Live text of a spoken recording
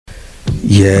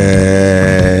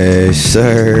Yes,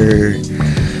 sir.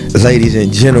 Ladies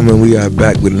and gentlemen, we are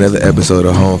back with another episode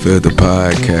of Home Field the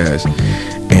Podcast.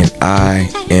 And I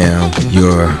am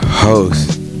your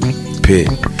host, Pitt.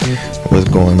 What's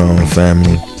going on,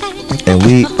 family? And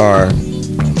we are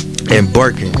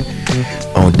embarking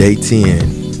on day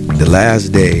 10, the last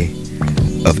day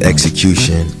of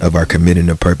execution of our Committing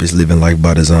to Purpose, Living Life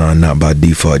by Design, Not by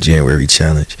Default January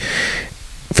challenge.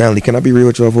 Family, can I be real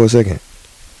with y'all for a second?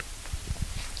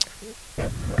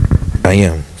 I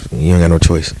am. You ain't got no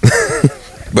choice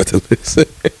but to listen.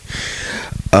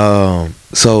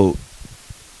 So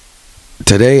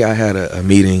today I had a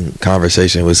meeting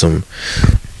conversation with some,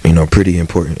 pretty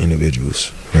important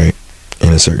individuals, right, in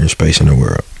a certain space in the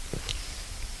world.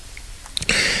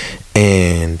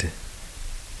 And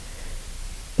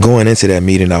going into that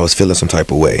meeting, I was feeling some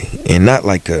type of way, and not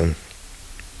like I'm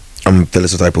feeling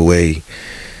some type of way.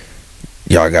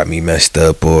 Y'all got me messed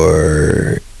up,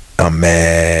 or I'm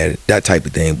mad, that type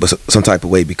of thing, but some type of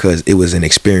way, because it was an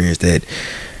experience that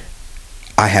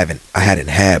I hadn't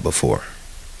had before,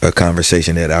 a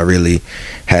conversation that I really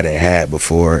hadn't had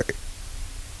before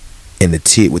with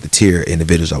the tier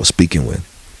individuals I was speaking with.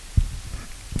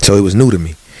 So it was new to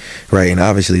me, right? And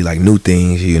obviously, like new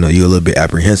things, you're a little bit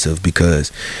apprehensive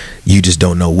because you just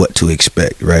don't know what to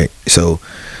expect, right? So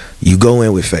you go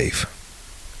in with faith,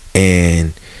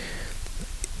 and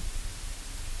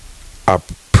I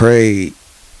pray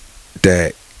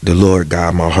that the Lord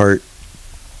guide my heart,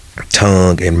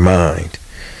 tongue, and mind.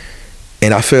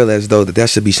 And I feel as though that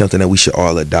should be something that we should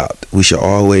all adopt. We should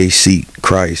always seek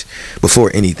Christ before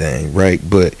anything, right?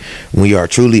 But when you are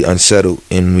truly unsettled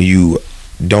and when you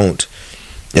don't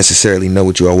necessarily know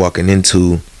what you are walking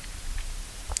into,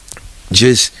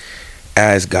 just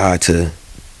ask God to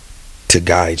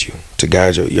guide you,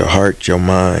 your heart, your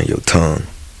mind, your tongue.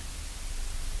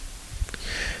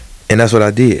 And that's what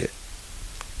I did.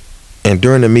 And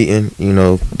during the meeting,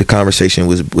 the conversation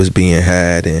was being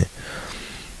had, and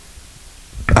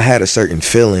I had a certain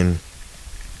feeling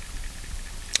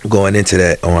going into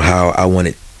that on how I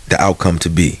wanted the outcome to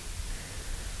be.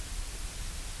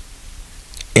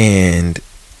 And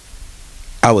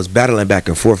I was battling back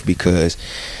and forth because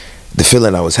the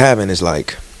feeling I was having is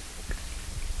like,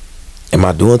 am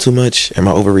I doing too much? Am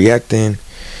I overreacting?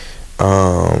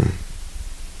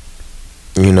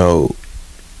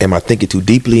 Am I thinking too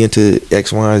deeply into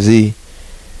X, Y, and Z,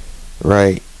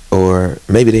 right? Or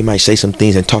maybe they might say some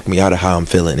things and talk me out of how I'm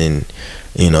feeling, and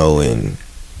and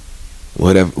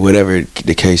whatever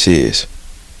the case is.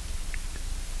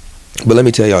 But let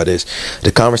me tell y'all this: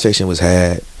 the conversation was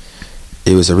had.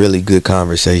 It was a really good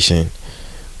conversation,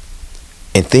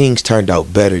 and things turned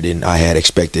out better than I had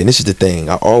expected. And this is the thing: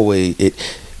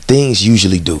 things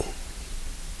usually do.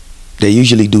 They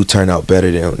usually do turn out better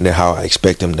than how I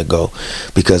expect them to go,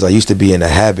 because I used to be in the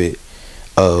habit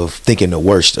of thinking the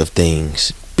worst of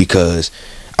things, because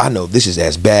I know this is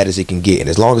as bad as it can get, and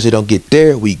as long as it don't get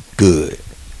there, we good.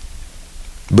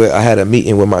 But I had a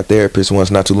meeting with my therapist once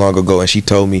not too long ago, and she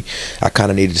told me I kind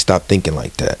of needed to stop thinking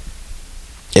like that.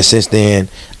 And since then,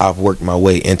 I've worked my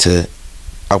way out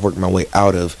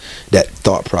of that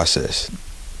thought process.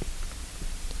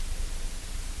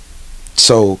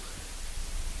 So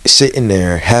sitting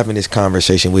there having this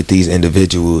conversation with these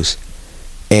individuals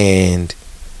and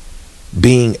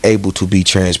being able to be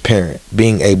transparent,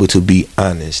 being able to be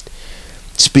honest,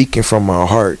 speaking from my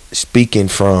heart, speaking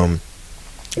from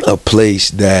a place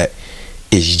that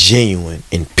is genuine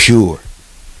and pure,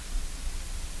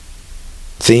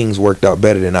 things worked out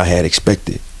better than I had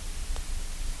expected.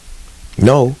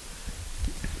 No,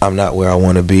 I'm not where I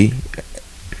want to be,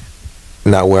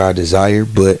 not where I desire,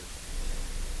 but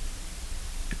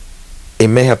it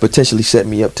may have potentially set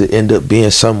me up to end up being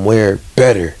somewhere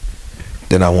better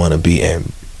than I want to be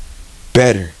and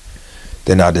better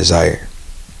than I desire.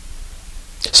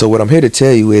 So what I'm here to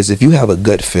tell you is, if you have a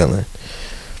gut feeling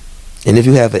and if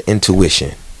you have an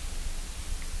intuition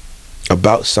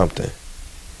about something,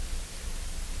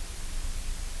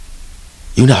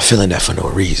 you're not feeling that for no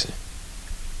reason.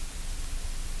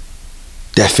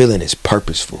 That feeling is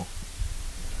purposeful.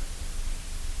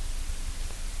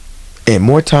 And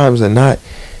more times than not,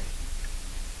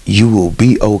 you will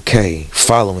be okay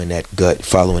following that gut,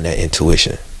 following that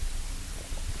intuition.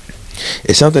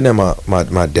 It's something that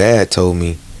my dad told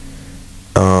me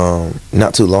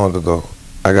not too long ago.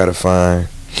 I gotta find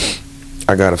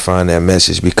that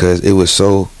message, because it was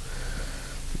so,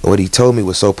 what he told me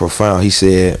was so profound. He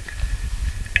said,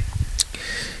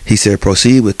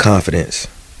 proceed with confidence,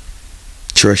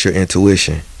 trust your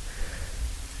intuition,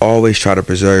 always try to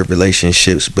preserve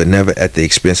relationships, but never at the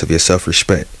expense of your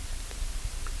self-respect.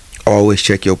 Always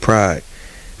check your pride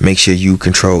Make sure you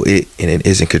control it and it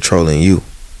isn't controlling you.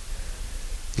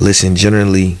 Listen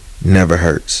generally never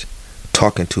hurts.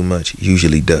 Talking too much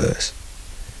usually does.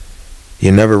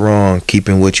 You're never wrong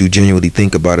keeping what you genuinely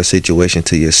think about a situation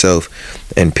to yourself,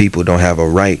 and people don't have a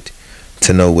right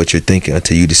to know what you're thinking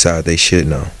until you decide they should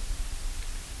know.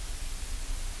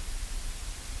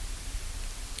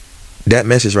 That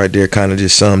message right there kind of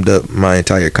just summed up my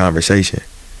entire conversation.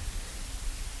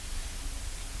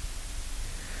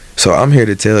 So I'm here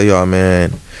to tell y'all,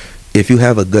 man, if you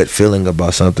have a gut feeling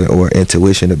about something or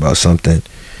intuition about something,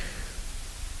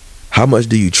 how much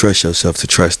do you trust yourself to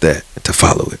trust that, to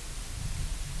follow it?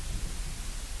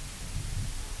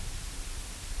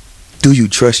 Do you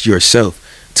trust yourself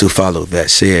to follow that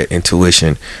said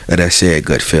intuition or that said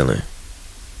gut feeling?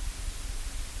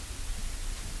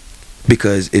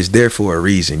 Because it's there for a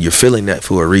reason. You're feeling that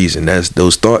for a reason. That's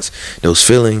those thoughts, those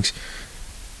feelings,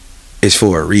 is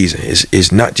for a reason.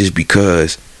 It's not just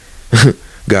because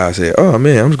God said, "Oh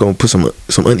man, I'm just gonna put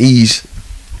some unease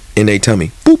in their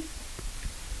tummy." Boop.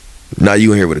 Now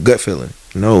you in here with a gut feeling.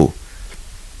 No.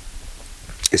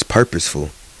 It's purposeful.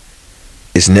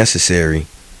 It's necessary.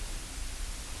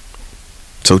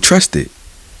 So trust it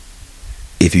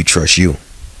if you trust you.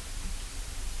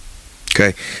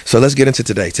 Okay, so let's get into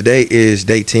today. Today is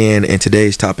day 10, and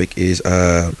today's topic is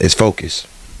focus.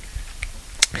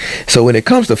 So when it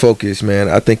comes to focus, man,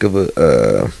 I think of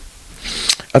a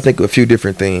few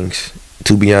different things.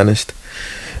 To be honest,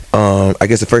 I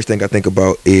guess the first thing I think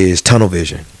about is tunnel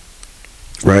vision.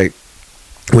 Right,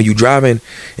 when you driving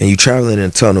and you traveling in a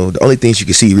tunnel, the only things you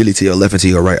can see really to your left and to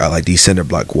your right are like these cinder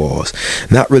block walls.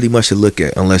 Not really much to look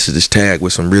at unless it's tagged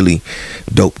with some really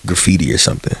dope graffiti or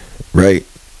something. Right.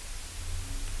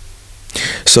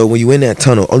 So when you in that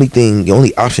tunnel, the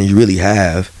only option you really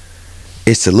have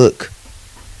is to look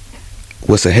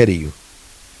what's ahead of you,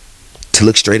 to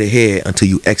look straight ahead until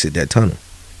you exit that tunnel.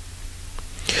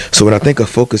 So when I think of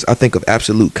focus, I think of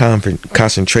absolute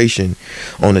concentration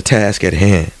on the task at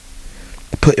hand,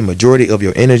 putting majority of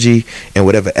your energy and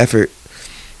whatever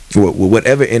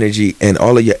energy and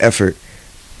all of your effort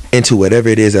into whatever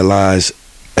it is that lies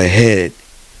ahead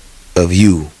of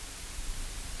you.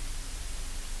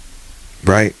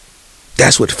 Right?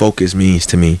 That's what focus means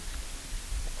to me.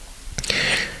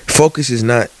 Focus is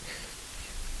not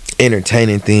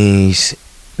entertaining things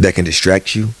that can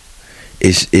distract you.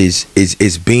 It's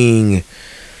being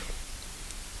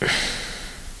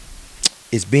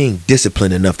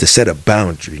disciplined enough to set a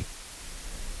boundary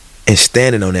and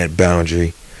standing on that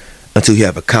boundary until you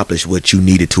have accomplished what you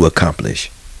needed to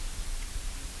accomplish.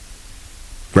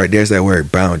 Right, there's that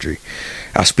word, boundary.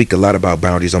 I speak a lot about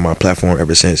boundaries on my platform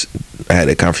ever since I had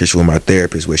a conversation with my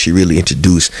therapist where she really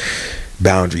introduced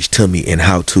boundaries to me and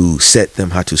how to set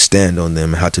them, how to stand on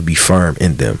them, how to be firm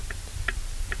in them.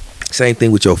 Same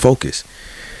thing with your focus.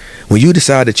 When you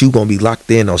decide that you're going to be locked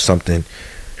in on something,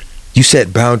 you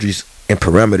set boundaries and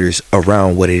parameters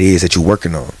around what it is that you're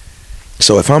working on.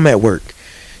 So if I'm at work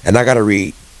and I got to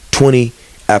read 20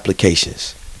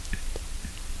 applications,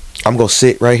 I'm going to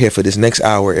sit right here for this next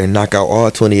hour and knock out all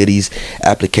 20 of these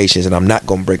applications, and I'm not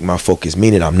going to break my focus,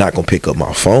 meaning I'm not going to pick up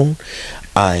my phone.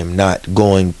 I'm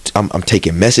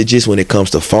taking messages when it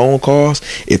comes to phone calls.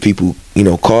 If people,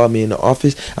 call me in the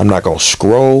office, I'm not going to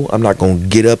scroll. I'm not going to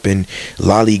get up and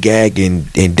lollygag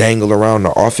and dangle around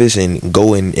the office and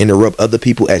go and interrupt other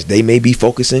people as they may be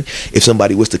focusing. If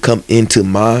somebody was to come into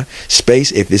my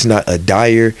space, if it's not a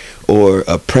dire or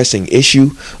a pressing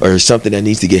issue or something that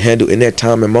needs to get handled in that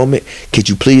time and moment, could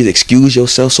you please excuse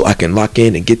yourself so I can lock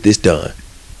in and get this done?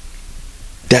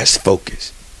 That's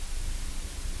focus.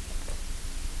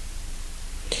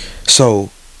 So,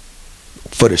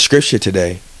 for the scripture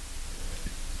today,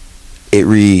 it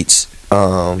reads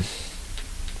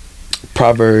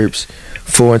Proverbs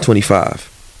 4:25.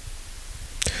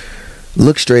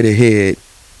 Look straight ahead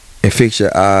and fix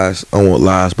your eyes on what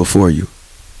lies before you.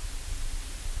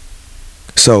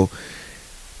 So,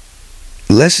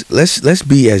 let's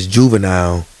be as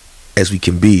juvenile as we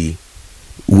can be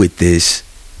with this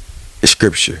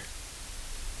scripture.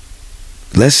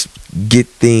 Let's get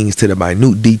things to the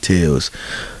minute details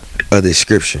of this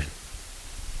scripture.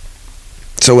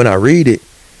 So when I read it,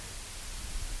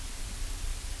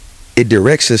 it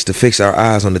directs us to fix our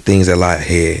eyes on the things that lie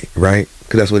ahead, right?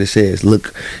 Because that's what it says.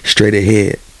 Look straight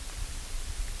ahead.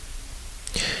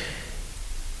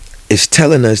 It's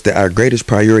telling us that our greatest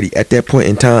priority at that point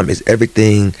in time is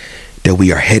everything that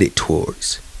we are headed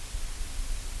towards.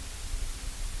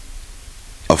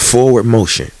 A forward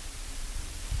motion.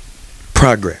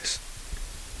 Progress.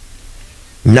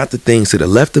 Not the things to the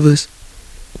left of us,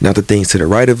 not the things to the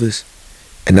right of us,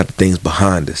 and not the things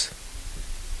behind us.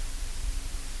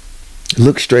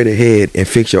 Look straight ahead and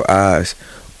fix your eyes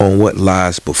on what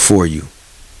lies before you.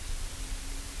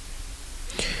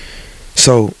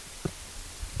 So,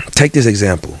 take this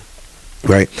example,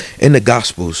 right? In the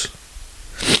Gospels,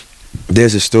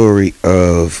 there's a story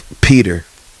of Peter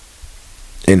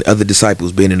and other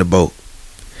disciples being in the boat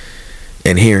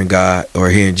and hearing God or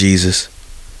hearing Jesus.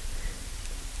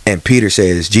 And Peter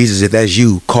says, Jesus, if that's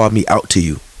you, call me out to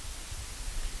you.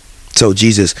 So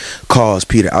Jesus calls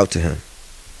Peter out to him.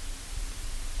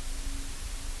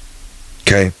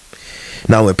 Okay.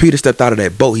 Now, when Peter stepped out of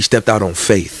that boat, he stepped out on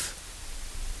faith.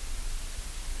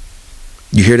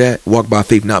 You hear that? Walk by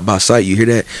faith, not by sight. You hear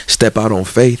that? Step out on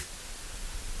faith.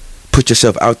 Put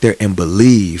yourself out there and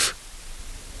believe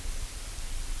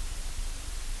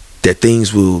that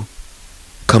things will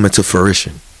come into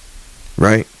fruition.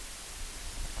 Right?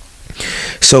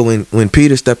 So when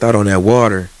Peter stepped out on that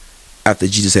water after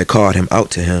Jesus had called him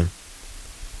out to him,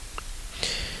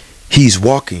 he's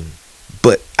walking,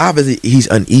 but obviously he's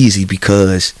uneasy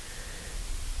because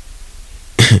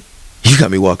you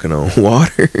got me walking on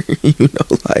water.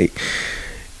 Like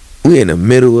we're in the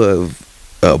middle of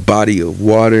a body of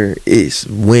water. It's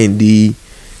windy.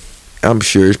 I'm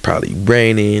sure it's probably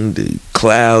raining. The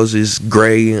clouds is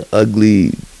gray and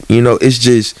ugly. It's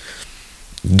just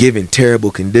giving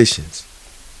terrible conditions.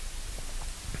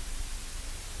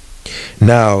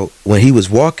 Now, when he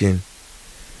was walking,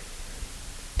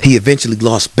 he eventually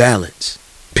lost balance.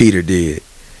 Peter did.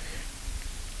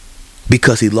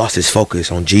 Because he lost his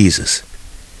focus on Jesus.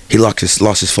 He lost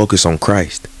his focus on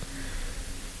Christ.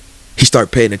 He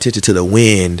started paying attention to the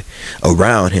wind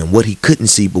around him, what he couldn't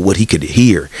see, but what he could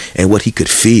hear and what he could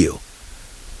feel.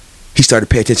 He started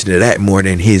paying attention to that more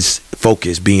than his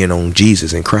focus being on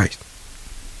Jesus and Christ.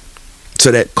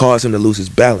 So that caused him to lose his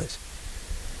balance.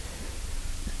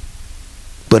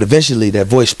 But eventually that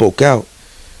voice spoke out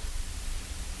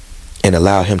and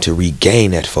allowed him to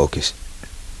regain that focus.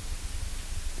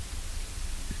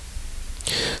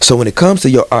 So when it comes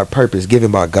to our purpose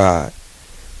given by God,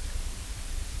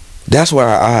 that's where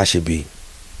our eyes should be.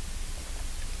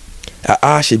 Our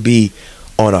eyes should be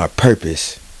on our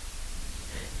purpose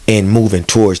and moving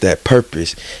towards that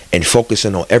purpose and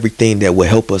focusing on everything that will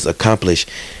help us accomplish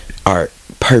our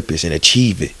purpose and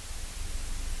achieve it.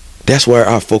 That's where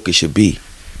our focus should be.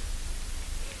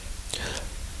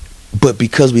 But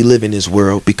because we live in this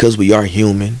world, because we are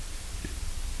human,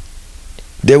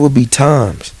 there will be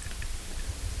times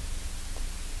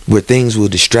where things will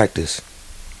distract us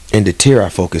and deter our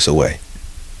focus away.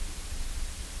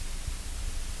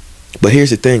 But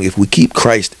here's the thing, if we keep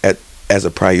Christ as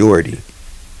a priority,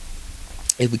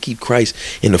 if we keep Christ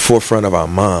in the forefront of our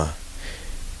mind,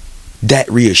 that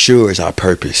reassures our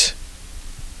purpose,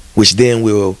 which then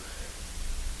will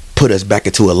put us back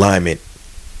into alignment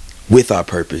with our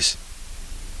purpose.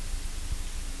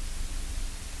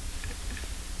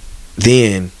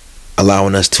 Then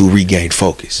allowing us to regain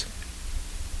focus.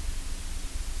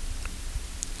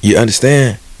 You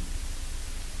understand?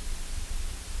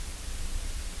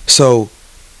 So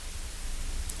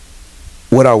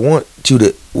what I want you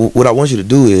to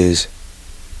do is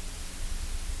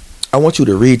I want you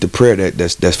to read the prayer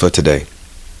that's for today.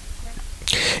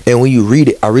 And when you read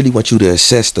it, I really want you to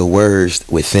assess the words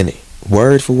within it,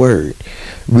 word for word.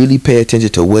 Really pay attention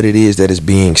to what it is that is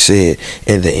being said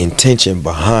and the intention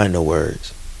behind the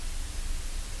words.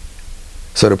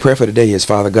 So the prayer for today is,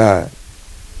 Father God,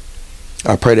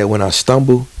 I pray that when I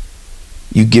stumble,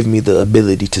 you give me the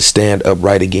ability to stand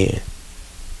upright again.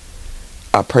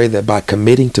 I pray that by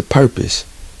committing to purpose,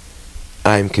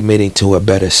 I am committing to a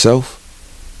better self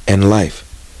and life.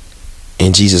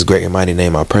 In Jesus' great and mighty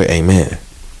name I pray, amen.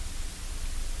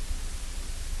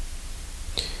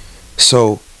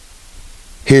 So,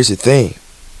 here's the thing.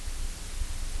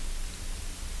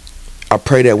 I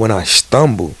pray that when I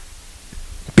stumble,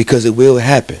 because it will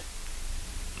happen,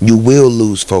 you will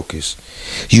lose focus.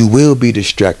 You will be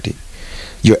distracted.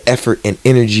 Your effort and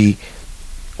energy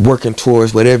working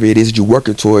towards whatever it is you're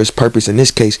working towards, purpose in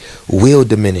this case, will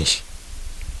diminish.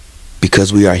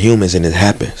 Because we are humans and it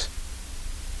happens.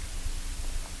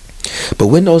 But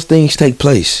when those things take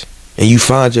place and you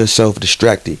find yourself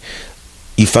distracted,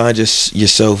 you find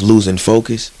yourself losing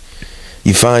focus,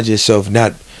 you find yourself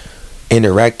not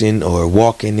interacting or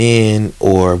walking in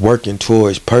or working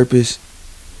towards purpose,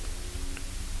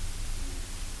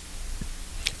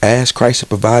 ask Christ to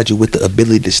provide you with the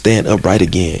ability to stand upright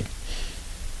again,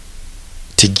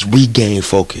 to regain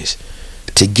focus,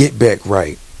 to get back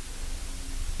right,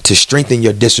 to strengthen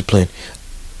your discipline,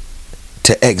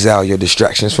 to exile your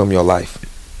distractions from your life.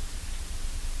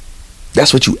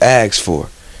 That's what you ask for.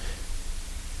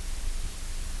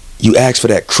 You ask for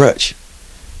that crutch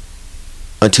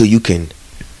until you can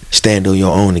stand on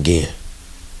your own again.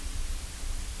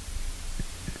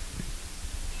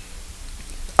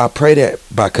 I pray that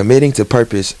by committing to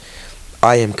purpose,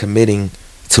 I am committing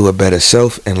to a better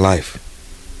self and life.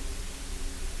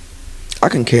 I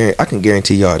can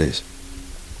guarantee y'all this.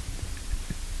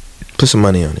 Put some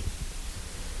money on it.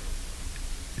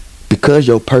 Because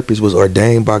your purpose was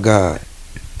ordained by God,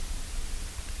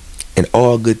 and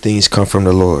all good things come from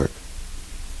the Lord,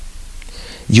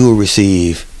 you will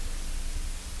receive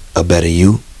a better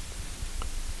you.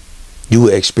 You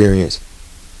will experience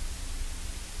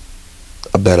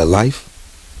a better life,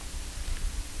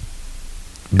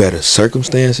 better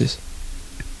circumstances,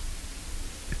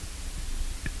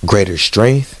 greater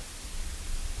strength,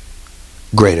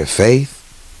 greater faith.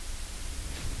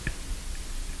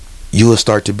 You will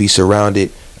start to be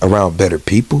surrounded around better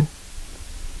people.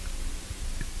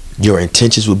 Your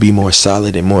intentions will be more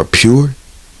solid and more pure.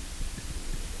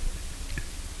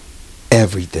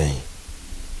 Everything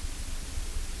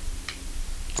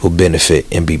will benefit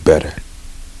and be better.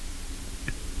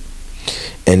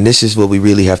 And this is what we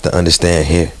really have to understand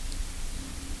here.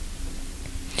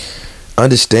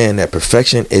 Understand that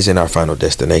perfection isn't our final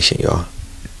destination, y'all.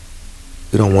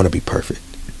 We don't want to be perfect.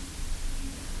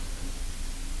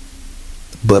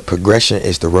 But progression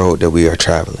is the road that we are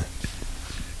traveling.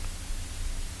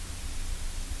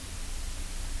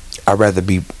 I'd rather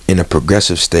be in a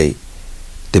progressive state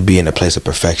than be in a place of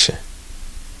perfection.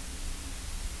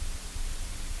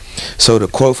 So the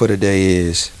quote for today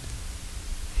is,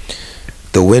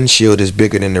 the windshield is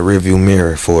bigger than the rearview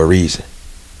mirror for a reason.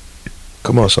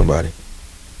 Come on, somebody.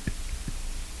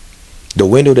 The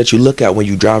window that you look out when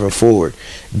you're driving forward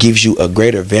gives you a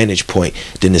greater vantage point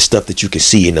than the stuff that you can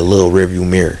see in the little rearview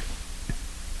mirror.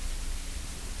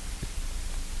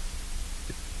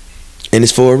 And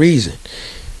it's for a reason.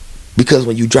 Because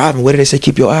when you're driving, where do they say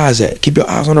keep your eyes at? Keep your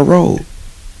eyes on the road.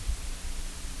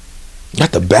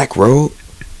 Not the back road.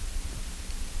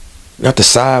 Not the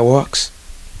sidewalks.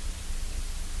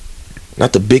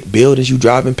 Not the big buildings you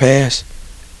driving past.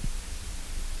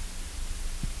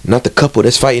 Not the couple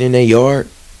that's fighting in their yard.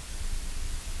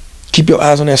 Keep your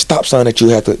eyes on that stop sign that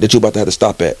you're about to have to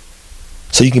stop at,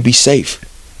 so you can be safe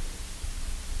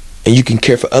and you can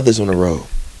care for others on the road.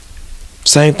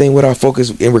 Same thing with our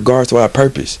focus in regards to our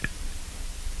purpose.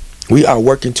 We are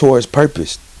working towards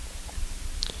purpose,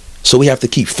 so we have to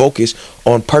keep focused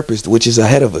on purpose, which is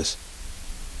ahead of us.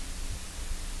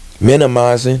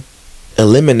 Minimizing,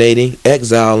 eliminating,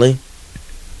 exiling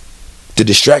the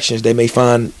distractions they may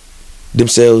find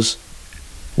themselves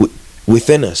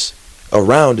within us,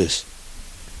 around us.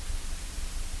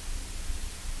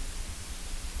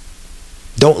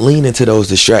 Don't lean into those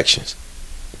distractions.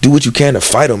 Do what you can to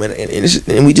fight them,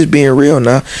 and we just being real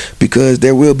now, because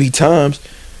there will be times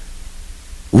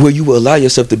where you will allow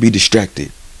yourself to be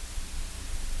distracted,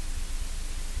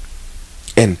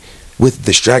 and with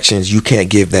distractions you can't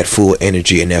give that full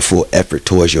energy and that full effort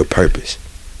towards your purpose.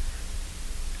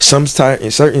 Sometimes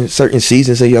in certain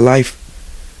seasons of your life,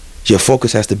 your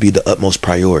focus has to be the utmost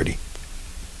priority.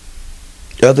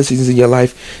 Other seasons in your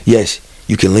life, yes,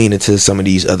 you can lean into some of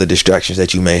these other distractions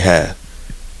that you may have,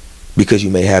 because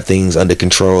you may have things under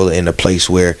control in a place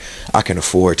where I can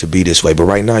afford to be this way. But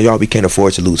right now, y'all, we can't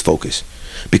afford to lose focus,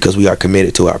 because we are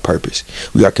committed to our purpose.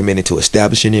 We are committed to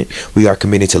establishing it. We are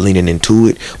committed to leaning into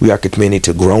it. We are committed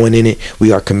to growing in it.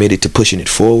 We are committed to pushing it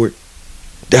forward.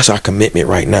 That's our commitment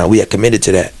right now. We are committed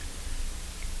to that.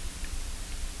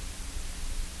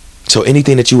 So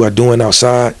anything that you are doing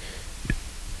outside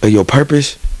of your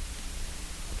purpose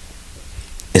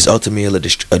is ultimately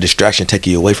a distraction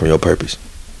taking you away from your purpose,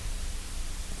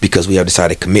 because we have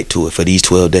decided to commit to it for these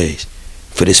 12 days,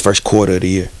 for this first quarter of the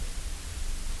year.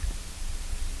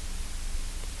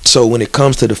 So when it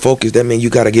comes to the focus, that means you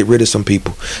got to get rid of some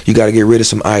people. You got to get rid of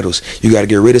some idols. You got to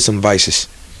get rid of some vices.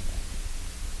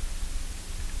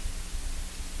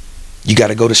 You got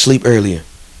to go to sleep earlier.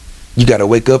 You got to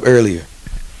wake up earlier.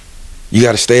 You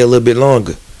got to stay a little bit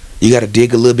longer. You got to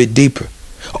dig a little bit deeper.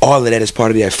 All of that is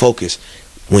part of that focus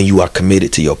when you are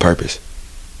committed to your purpose.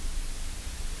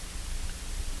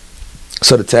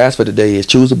 So the task for today is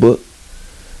choose a book,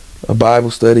 a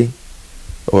Bible study,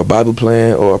 or a Bible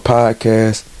plan, or a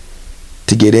podcast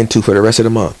to get into for the rest of the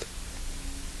month.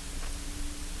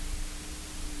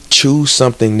 Choose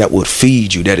something that would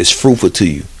feed you, that is fruitful to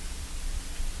you.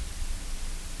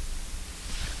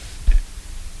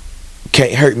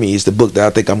 Can't Hurt Me is the book that I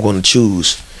think I'm going to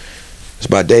choose. It's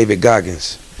by David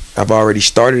Goggins. I've already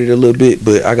started it a little bit,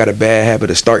 but I got a bad habit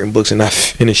of starting books and not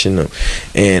finishing them.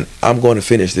 And I'm going to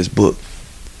finish this book,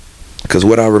 because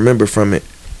what I remember from it,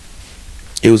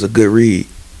 it was a good read.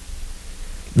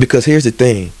 Because here's the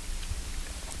thing.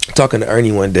 Talking to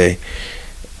Ernie one day,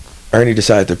 Ernie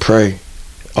decided to pray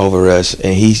over us,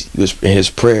 and he was in his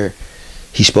prayer.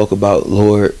 He spoke about,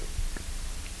 Lord,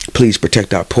 please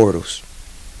protect our portals.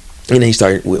 And then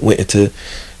he went into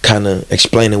kind of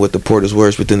explaining what the portals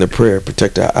were within the prayer.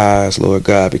 Protect our eyes, Lord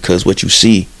God, because what you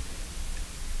see,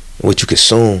 what you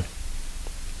consume,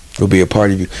 will be a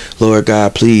part of you. Lord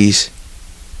God, please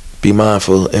be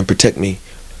mindful and protect me.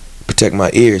 Protect my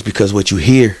ears, because what you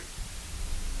hear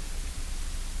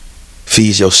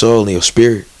feeds your soul and your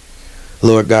spirit.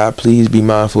 Lord God, please be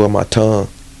mindful of my tongue,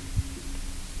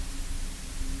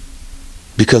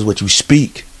 because what you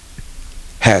speak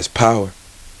has power.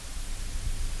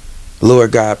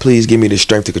 Lord God, please give me the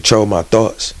strength to control my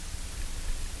thoughts,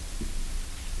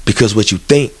 because what you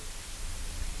think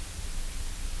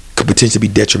could potentially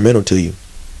be detrimental to you.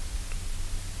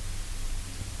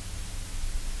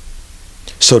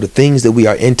 So the things that we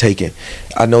are intaking,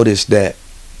 I noticed that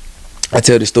I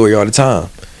tell this story all the time.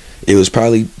 It was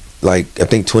probably like, I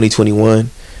think 2021.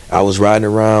 I was riding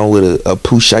around with a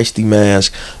Pooh Shiesty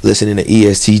mask, listening to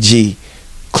ESTG,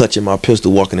 clutching my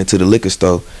pistol, walking into the liquor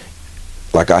store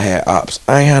like I had ops.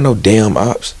 I ain't had no damn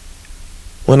ops.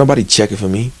 Wasn't nobody checking for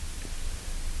me.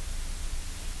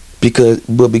 Because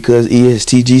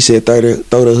ESTG said throw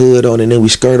the hood on and then we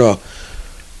skirt off.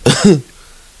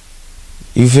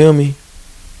 You feel me?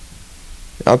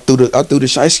 I threw the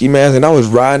Shiesty mask and I was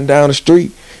riding down the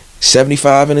street,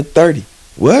 75 and a 30.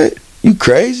 What? You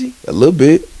crazy? A little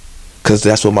bit. Because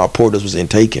that's what my portals was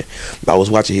intaking. I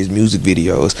was watching his music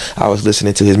videos. I was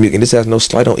listening to his music. And this has no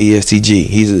slight on ESTG.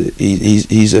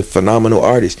 He's a phenomenal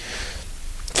artist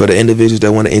for the individuals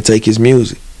that want to intake his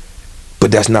music.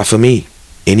 But that's not for me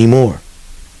anymore.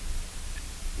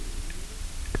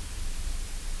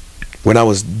 When I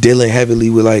was dealing heavily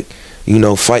with, like,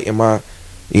 fighting my,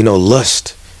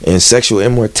 lust and sexual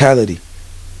immortality,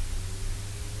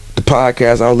 the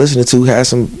podcast I was listening to had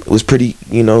some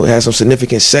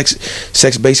significant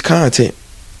sex-based content.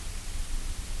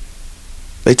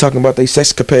 They talking about their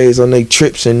sexcapades on their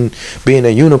trips and being a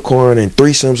unicorn and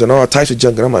threesomes and all types of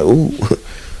junk. And I'm like, ooh,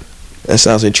 that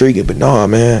sounds intriguing. But no,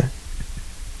 man,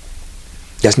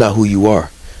 that's not who you are,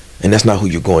 and that's not who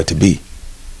you're going to be.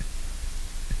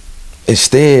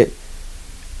 Instead,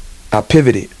 I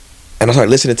pivoted, and I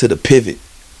started listening to The Pivot,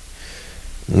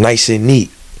 Nice and Neat,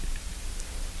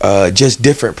 Just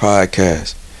Different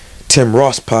podcast, Tim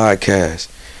Ross podcast,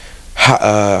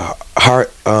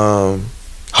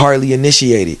 Hardly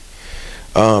Initiated,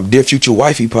 Dear Future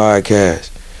Wifey podcast,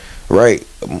 right?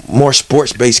 More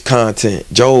sports-based content,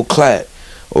 Joel Klatt,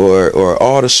 or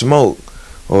All the Smoke,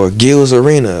 or Gil's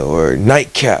Arena, or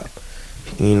Nightcap,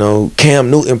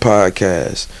 Cam Newton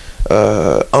podcast,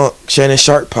 Shannon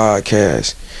Sharp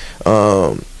podcast,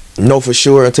 Know For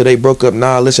Sure Until They Broke Up.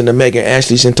 Now I listen to Megan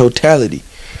Ashley's in totality.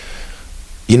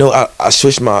 I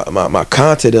switched my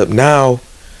content up. Now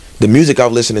the music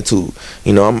I'm listening to,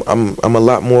 I'm a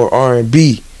lot more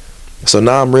R&B. So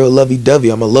now I'm real lovey-dovey.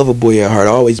 I'm a lover boy at heart.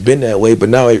 I've always been that way, but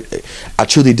now I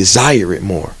truly desire it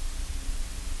more.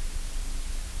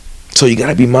 So you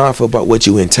gotta be mindful about what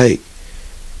you intake.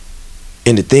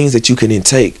 And the things that you can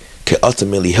intake can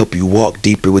ultimately help you walk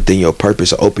deeper within your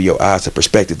purpose, or open your eyes to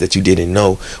perspectives that you didn't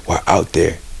know were out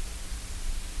there.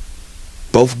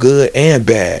 Both good and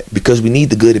bad, because we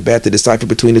need the good and bad to decipher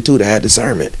between the two to have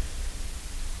discernment.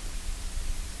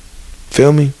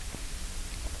 Feel me?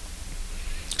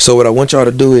 So what I want y'all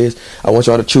to do is, I want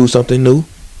y'all to choose something new.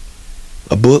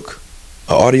 A book,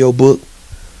 an audio book,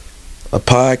 a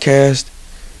podcast,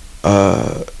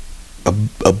 a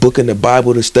book in the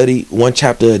Bible to study one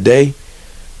chapter a day,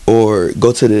 or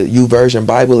go to the YouVersion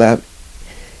Bible app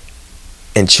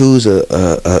and choose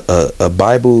a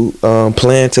Bible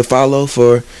plan to follow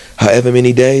for however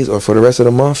many days, or for the rest of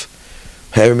the month.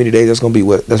 However many days, that's gonna be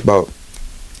what? That's about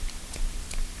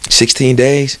 16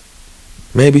 days,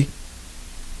 maybe.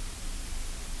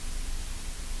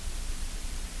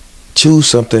 Choose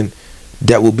something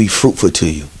that will be fruitful to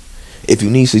you. If you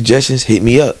need suggestions, hit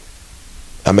me up.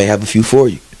 I may have a few for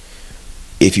you.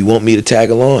 If you want me to tag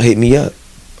along, hit me up.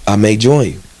 I may join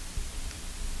you.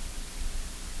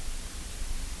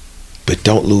 But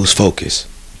don't lose focus.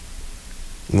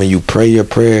 When you pray your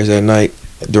prayers at night,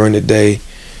 during the day,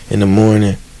 in the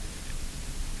morning,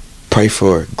 pray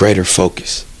for greater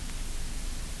focus.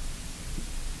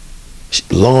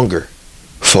 Longer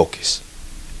focus.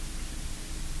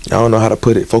 I don't know how to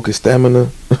put it. Focus stamina.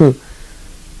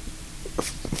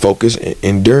 Focus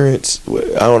endurance.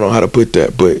 I don't know how to put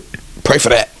that, but pray for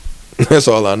that. That's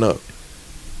all I know.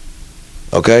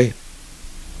 Okay?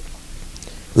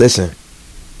 Listen.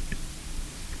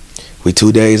 We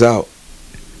 2 days out.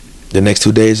 The next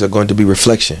 2 days are going to be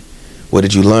reflection. What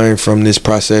did you learn from this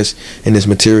process and this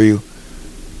material?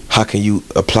 How can you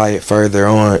apply it further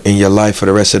on in your life for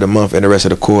the rest of the month and the rest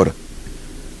of the quarter?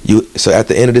 So at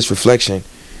the end of this reflection,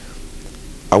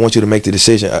 I want you to make the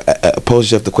decision. Pose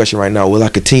yourself the question right now: will I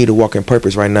continue to walk in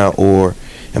purpose right now, or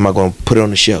am I going to put it on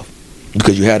the shelf?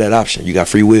 Because you have that option. You got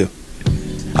free will.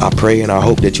 I pray and I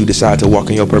hope that you decide to walk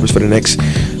in your purpose for the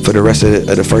rest of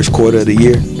the first quarter of the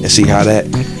year, and see how that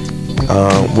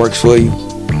works for you,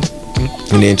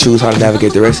 and then choose how to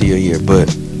navigate the rest of your year. But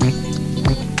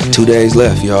 2 days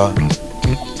left, y'all.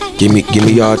 Give me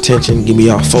y'all attention. Give me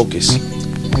y'all focus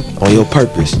on your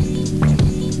purpose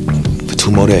for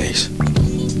 2 more days.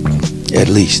 At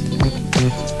least.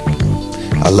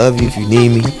 I love you. If you need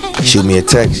me, shoot me a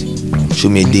text, shoot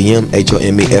me a DM,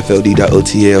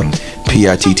 HOMEFLD.OTL,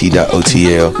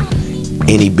 PITT.OTL,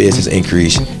 any business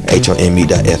inquiries,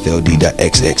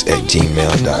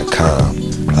 HOME.FLD.XX@gmail.com.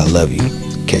 I love you.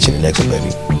 Catch you in the next one,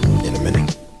 baby, in a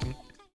minute.